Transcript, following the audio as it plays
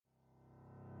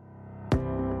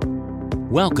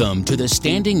Welcome to the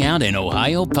Standing Out in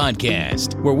Ohio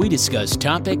podcast, where we discuss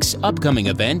topics, upcoming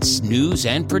events, news,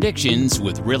 and predictions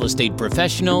with real estate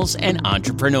professionals and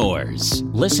entrepreneurs.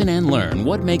 Listen and learn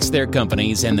what makes their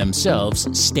companies and themselves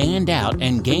stand out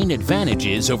and gain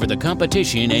advantages over the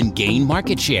competition and gain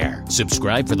market share.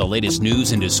 Subscribe for the latest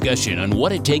news and discussion on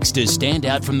what it takes to stand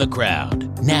out from the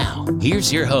crowd. Now,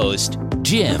 here's your host,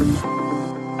 Jim.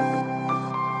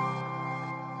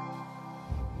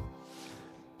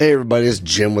 Hey everybody, it's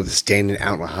Jim with the Standing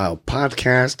Out in Ohio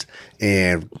podcast,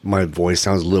 and my voice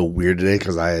sounds a little weird today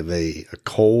because I have a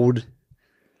cold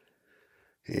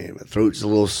and my throat's a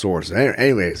little sore. So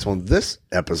anyway, so on this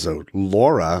episode,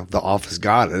 Laura, the office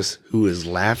goddess, who is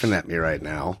laughing at me right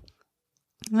now.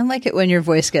 I like it when your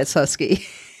voice gets husky.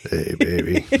 Hey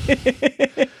baby.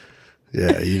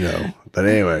 Yeah, you know. But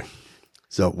anyway,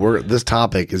 so this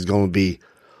topic is going to be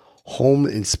home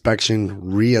inspection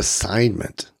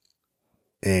reassignment.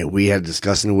 And we had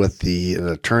discussing with an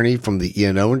attorney from the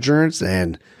E&O insurance,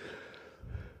 and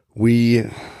this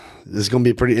is going to be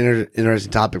a pretty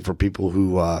interesting topic for people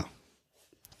who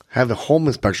have a home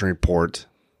inspection report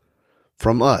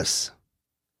from us,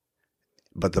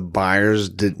 but the buyers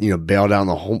bailed out on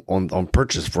the home on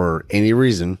purchase for any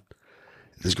reason.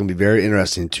 This is going to be very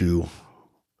interesting to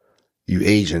you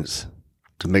agents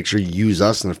to make sure you use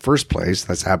us in the first place.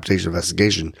 That's habitation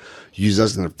investigation. Use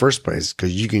us in the first place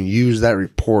because you can use that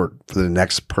report for the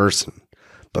next person.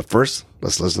 But first,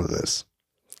 let's listen to this.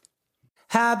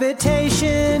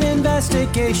 Habitation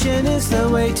investigation is the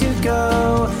way to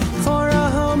go for a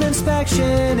home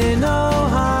inspection in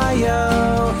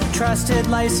Ohio. Trusted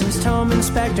licensed home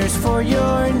inspectors for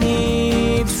your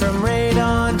needs, from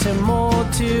radon to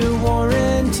mold to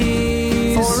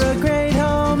warranties. For a great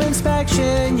home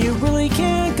inspection, you really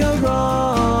can't go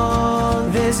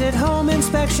wrong. Visit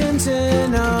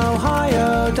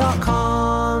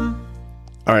homeinspectionsinohio.com.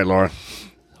 All right, Laura.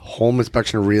 Home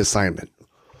inspection reassignment.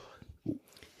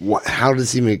 How did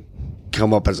this even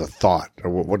come up as a thought, or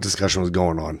what discussion was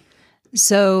going on?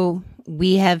 So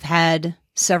we have had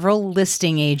several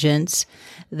listing agents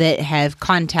that have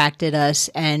contacted us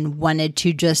and wanted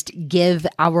to just give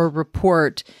our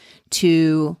report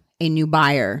to a new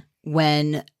buyer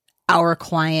when our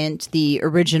client, the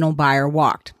original buyer,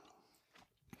 walked.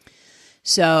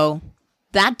 So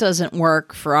that doesn't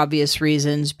work for obvious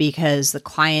reasons because the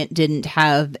client didn't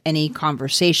have any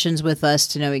conversations with us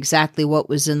to know exactly what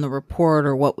was in the report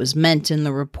or what was meant in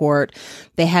the report.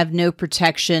 They have no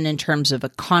protection in terms of a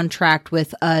contract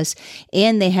with us,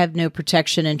 and they have no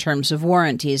protection in terms of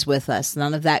warranties with us.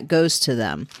 None of that goes to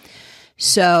them.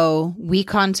 So we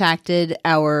contacted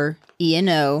our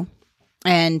E&O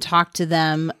and talked to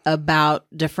them about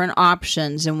different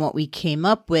options, and what we came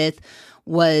up with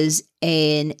was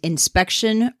an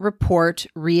inspection report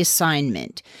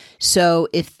reassignment. So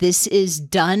if this is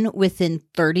done within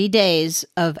 30 days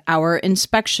of our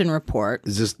inspection report.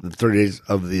 Is this the 30 days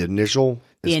of the initial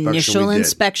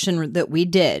inspection that we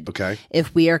did? Okay.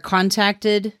 If we are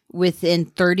contacted within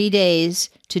 30 days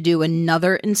to do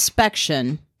another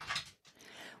inspection,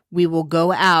 we will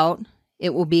go out.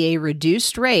 It will be a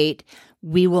reduced rate.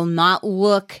 We will not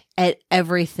look at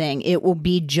everything. It will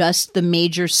be just the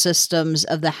major systems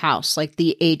of the house, like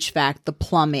the HVAC, the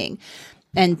plumbing,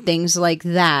 and things like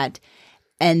that.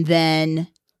 And then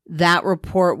that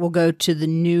report will go to the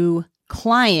new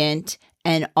client,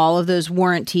 and all of those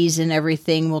warranties and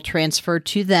everything will transfer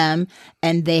to them.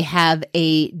 And they have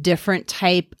a different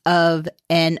type of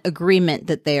an agreement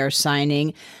that they are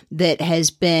signing that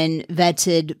has been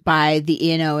vetted by the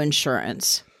E&O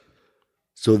insurance.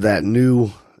 So that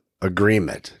new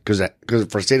agreement, because for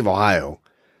the state of Ohio,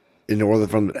 in order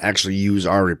for them to actually use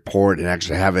our report and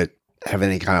actually have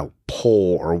any kind of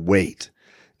pull or weight,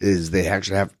 is they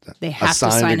actually have to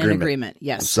sign an agreement.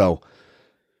 Yes. So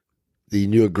the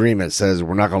new agreement says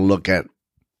we're not going to look at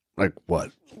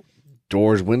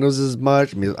doors, windows as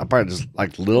much. I mean, I probably just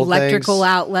like little electrical things.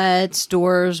 outlets,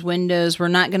 doors, windows. We're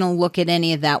not going to look at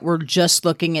any of that. We're just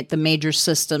looking at the major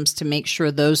systems to make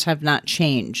sure those have not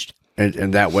changed.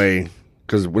 And that way,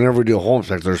 because whenever we do a home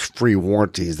inspection, there's free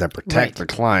warranties that protect the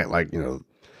client, like,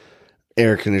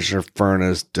 air conditioner,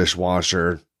 furnace,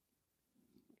 dishwasher,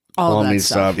 all plumbing that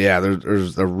stuff. Yeah,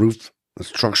 there's the roof,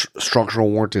 structural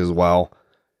warranty as well.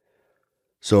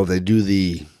 So if they do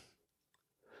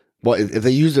if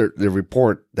they use the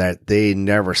report that they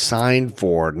never signed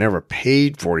for, never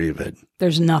paid for even.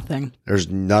 There's nothing.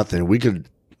 We could,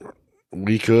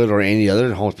 or any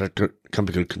other home inspection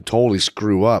company could totally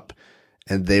screw up,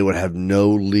 and they would have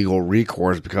no legal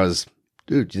recourse because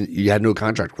dude, you had no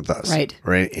contract with us. Right.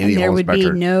 Or any And there home would be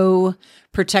inspector. no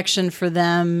protection for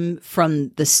them from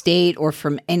the state or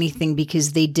from anything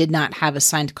because they did not have a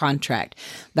signed contract.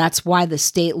 That's why the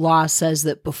state law says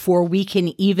that before we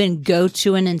can even go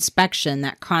to an inspection,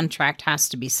 that contract has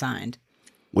to be signed.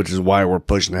 Which is why we're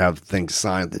pushing to have things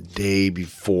signed the day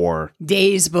before.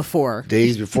 Days before.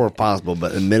 Days before if possible,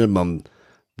 but at minimum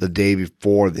the day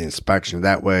before the inspection.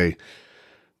 That way,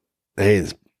 hey,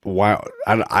 why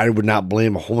I would not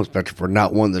blame a home inspector for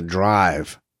not wanting to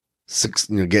drive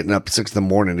getting up 6 a.m.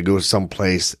 to go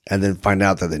someplace and then find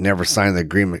out that they never signed the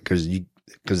agreement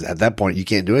because at that point you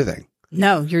can't do anything.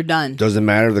 No, you're done. Doesn't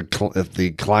matter if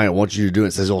the client wants you to do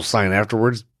it, says he'll sign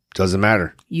afterwards. Doesn't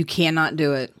matter. You cannot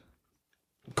do it.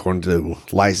 According to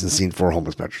licensing for home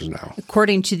inspectors now.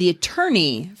 According to the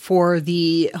attorney for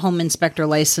the home inspector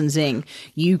licensing,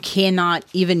 you cannot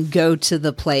even go to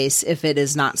the place if it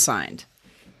is not signed.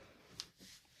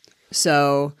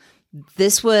 So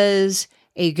this was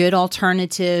a good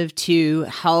alternative to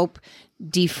help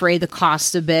defray the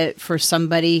cost a bit for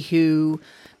somebody who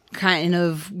kind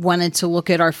of wanted to look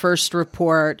at our first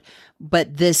report,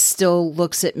 but this still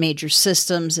looks at major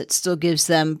systems. It still gives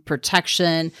them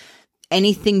protection.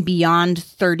 Anything beyond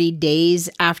 30 days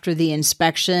after the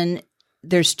inspection,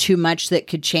 there's too much that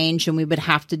could change and we would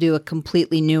have to do a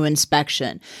completely new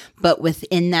inspection. But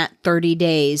within that 30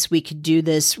 days, we could do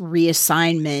this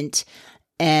reassignment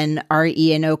and our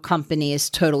E&O company is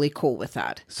totally cool with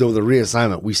that. So the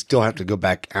reassignment, we still have to go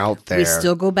back out there. We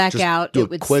still go back just out. Do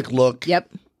a quick look.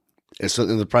 Yep. So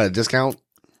there's probably a discount?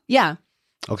 Yeah.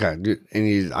 Okay.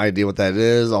 Any idea what that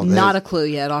is? Not a clue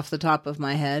yet off the top of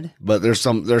my head. But there's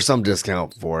some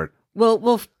discount for it.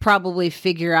 We'll probably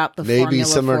figure out the formula Maybe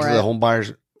similar for to it. the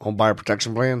home buyer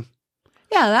protection plan.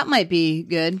 Yeah, that might be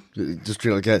good. Just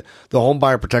treat it like that. The home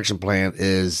buyer protection plan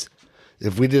is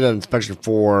if we did an inspection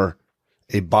for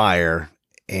a buyer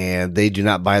and they do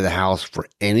not buy the house for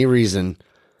any reason,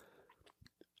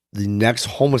 the next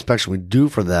home inspection we do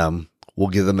for them will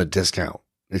give them a discount.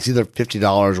 It's either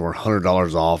 $50 or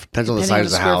 $100 off. Depends on the size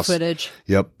of the house. Footage.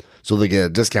 Yep. So they get a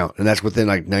discount, and that's within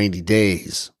like 90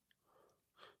 days.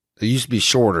 It used to be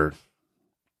shorter,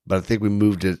 but I think we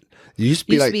moved it. It used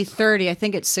to be 30. I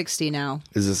think it's 60 now.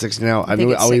 Is it 60 now? I think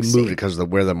know it's we 60. moved it because of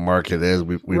where the market is.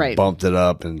 We Right. bumped it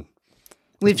up, and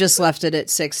We've just left it at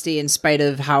 60 in spite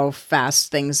of how fast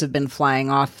things have been flying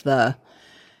off the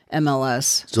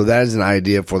MLS. so that is an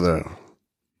idea for the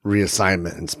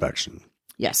reassignment inspection.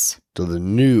 Yes. So the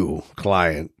new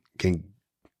client can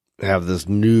have this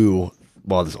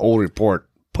old report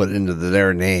put into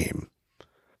their name.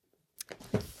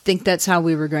 I think that's how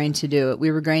we were going to do it.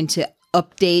 We were going to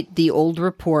update the old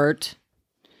report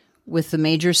with the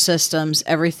major systems.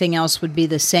 Everything else would be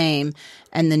the same,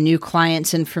 and the new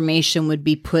client's information would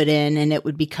be put in, and it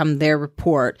would become their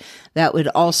report. That would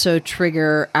also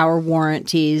trigger our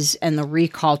warranties and the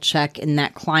recall check in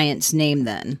that client's name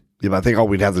then. Yeah, but I think all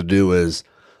we'd have to do is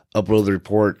upload the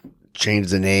report, change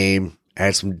the name,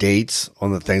 add some dates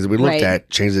on the things that we looked Right. at,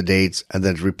 change the dates, and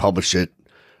then republish it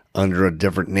under a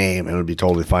different name, and it would be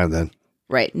totally fine then.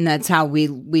 Right, and that's how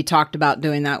we talked about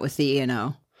doing that with the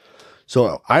E&O.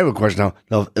 So I have a question now.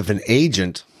 Now, if an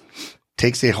agent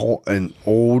takes an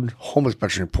old home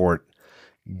inspection report,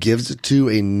 gives it to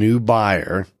a new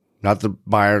buyer, not the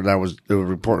buyer that the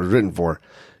report was written for,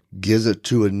 gives it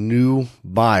to a new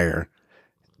buyer,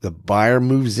 the buyer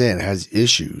moves in, has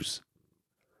issues.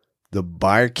 The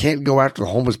buyer can't go after the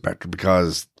home inspector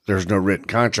because there's no written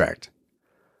contract.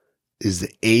 Is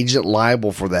the agent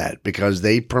liable for that? Because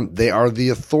they are the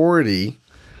authority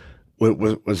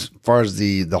as far as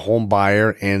the home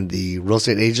buyer and the real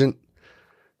estate agent.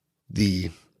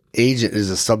 The agent is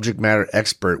a subject matter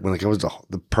expert when it comes to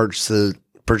the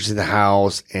purchasing the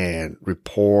house and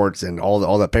reports and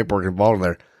all that paperwork involved in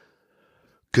there.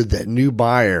 Could that new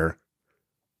buyer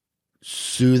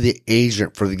sue the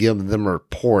agent for giving them a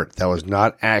report that was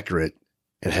not accurate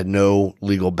and had no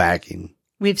legal backing?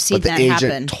 We've seen But the that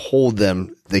agent happen. told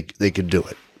them they could do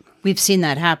it. We've seen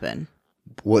that happen.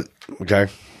 What? Okay.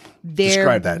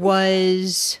 Describe that.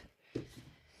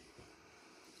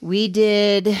 We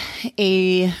did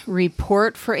a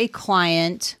report for a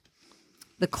client.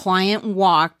 The client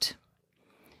walked.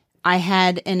 I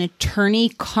had an attorney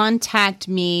contact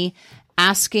me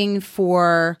asking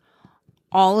for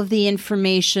all of the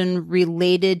information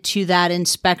related to that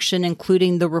inspection,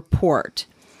 including the report.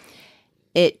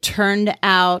 It turned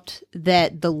out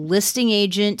that the listing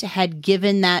agent had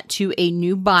given that to a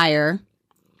new buyer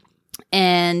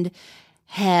and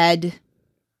had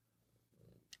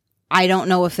I don't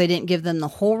know if they didn't give them the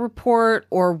whole report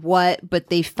or what, but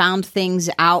they found things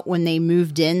out when they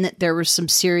moved in that there were some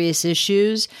serious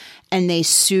issues, and they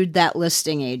sued that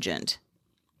listing agent.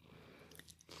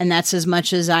 And that's as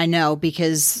much as I know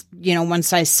because,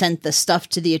 once I sent the stuff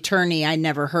to the attorney, I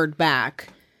never heard back.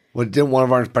 Well, didn't one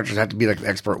of our inspectors have to be like an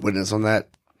expert witness on that?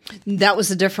 That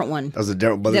was a different one. That was a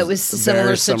different. But that was a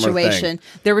similar situation.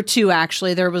 There were two,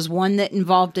 actually. There was one that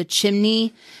involved a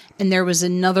chimney, and there was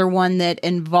another one that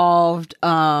involved it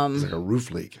was like a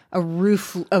roof leak.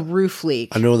 A roof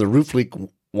leak. I know the roof leak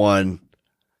one,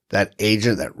 that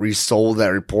agent that resold that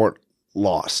report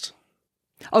lost.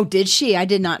 Oh, did she? I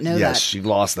did not know that. Yes, she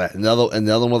lost that. And the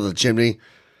other one with the chimney,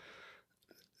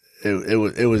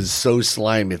 it was so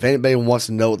slimy. If anybody wants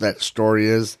to know what that story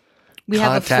is, we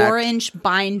have a 4-inch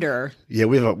binder. Yeah,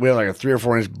 we have like a 3 or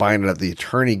 4 inch binder that the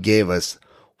attorney gave us,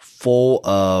 full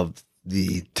of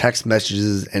the text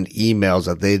messages and emails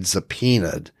that they'd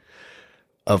subpoenaed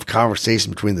of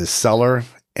conversation between the seller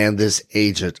and this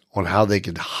agent on how they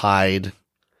could hide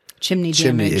chimney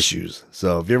issues.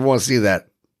 So if you ever want to see that,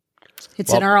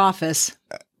 it's in our office.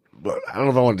 But I don't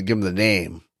know if I want to give them the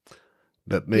name,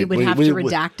 but maybe we would have to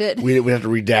redact it. We have to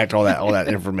redact all that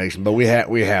information, but we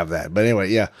have that. But anyway,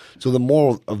 yeah. So the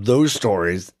moral of those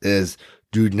stories is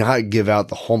do not give out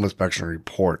the home inspection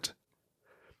report.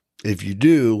 If you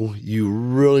do, you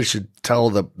really should tell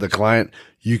the client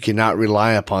you cannot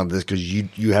rely upon this because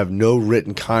you have no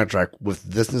written contract with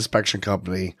this inspection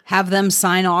company. Have them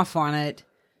sign off on it.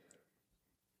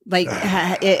 Like,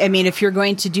 I mean, if you're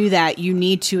going to do that, you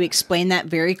need to explain that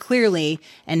very clearly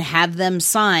and have them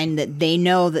sign that they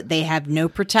know that they have no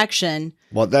protection.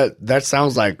 Well, that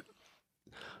sounds like,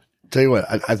 tell you what,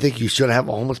 I think you should have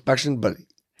a home inspection, but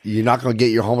you're not going to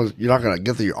get your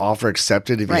offer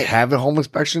accepted if you have a home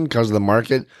inspection because of the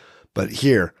market. But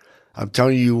here, I'm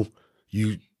telling you,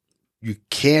 you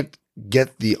can't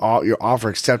get your offer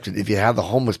accepted if you have the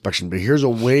home inspection. But here's a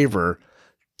waiver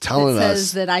telling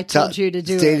us that I told you to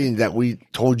do stating that we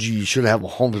told you should have a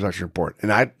home inspection report.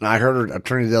 And I heard her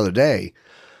attorney the other day.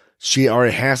 She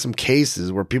already has some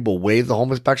cases where people waive the home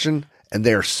inspection and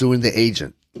they are suing the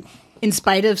agent in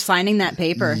spite of signing that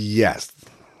paper. Yes.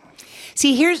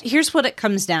 See, here's what it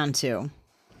comes down to.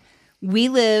 We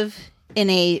live in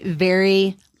a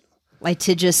very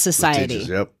litigious society.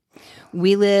 Yep.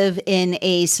 We live in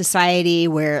a society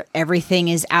where everything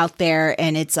is out there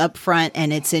and it's up front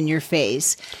and it's in your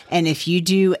face. And if you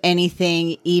do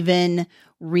anything even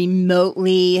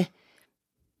remotely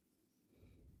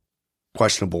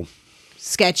questionable,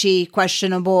 sketchy,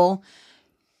 questionable,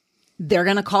 they're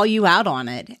going to call you out on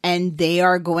it, and they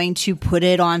are going to put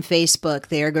it on Facebook.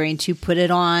 They are going to put it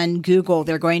on Google.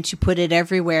 They're going to put it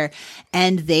everywhere,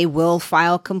 and they will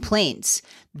file complaints.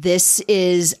 This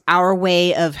is our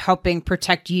way of helping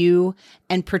protect you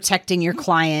and protecting your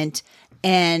client,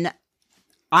 and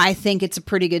I think it's a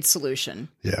pretty good solution.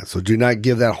 Yeah, so do not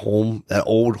give that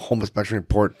old home inspection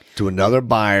report to another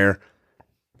buyer.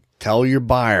 Tell your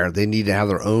buyer they need to have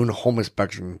their own home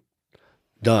inspection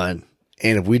done.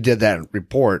 And if we did that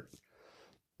report,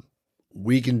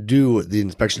 we can do the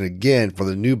inspection again for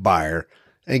the new buyer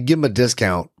and give them a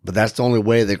discount. But that's the only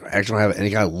way they actually don't have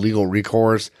any kind of legal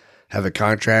recourse, have a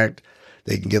contract.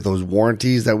 They can get those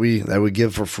warranties that we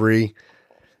give for free.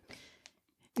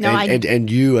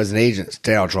 And you as an agent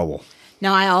stay out of trouble.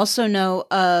 Now, I also know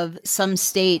of some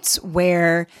states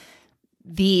where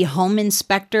the home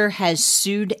inspector has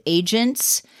sued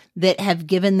agents that have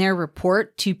given their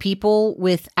report to people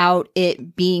without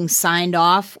it being signed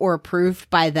off or approved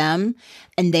by them,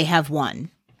 and they have won.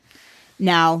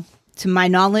 Now, to my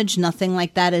knowledge, nothing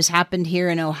like that has happened here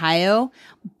in Ohio,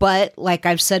 but like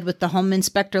I've said with the home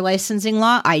inspector licensing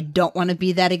law, I don't want to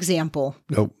be that example.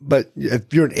 No, but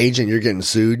if you're an agent, you're getting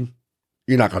sued,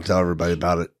 you're not going to tell everybody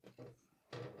about it.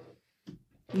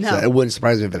 No. So it wouldn't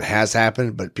surprise me if it has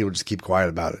happened, but people just keep quiet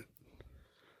about it.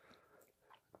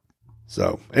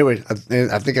 So anyway, I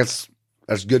think that's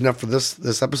good enough for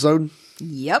this episode.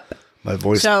 Yep. My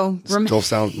voice still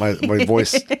sounds my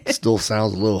voice still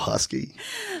sounds a little husky.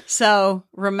 So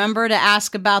remember to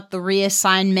ask about the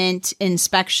reassignment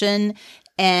inspection.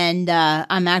 And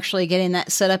I'm actually getting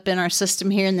that set up in our system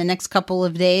here in the next couple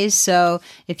of days. So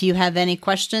if you have any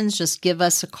questions, just give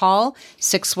us a call,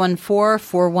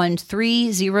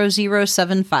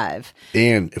 614-413-0075.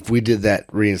 And if we did that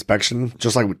reinspection,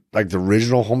 just like the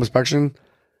original home inspection,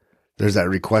 there's that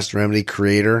request remedy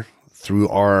creator through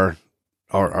our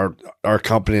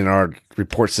company and our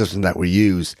report system that we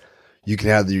use. You can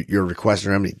have your request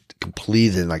remedy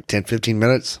completed in like 10, 15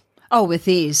 minutes. Oh, with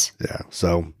these. Yeah.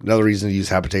 So another reason to use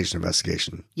habitation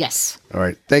investigation. Yes. All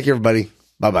right. Thank you, everybody.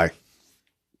 Bye-bye.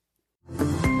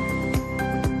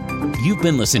 You've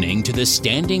been listening to the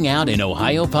Standing Out in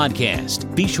Ohio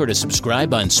podcast. Be sure to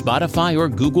subscribe on Spotify or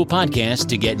Google Podcasts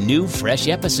to get new, fresh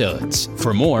episodes.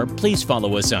 For more, please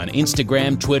follow us on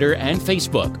Instagram, Twitter, and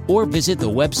Facebook, or visit the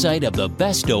website of the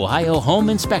best Ohio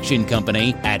home inspection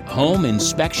company at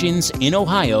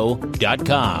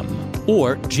homeinspectionsinohio.com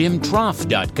or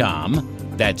jimtroth.com.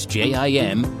 That's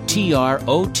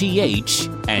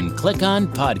JIMTROTH, and click on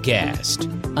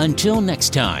podcast. Until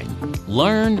next time,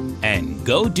 learn and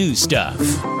go do stuff.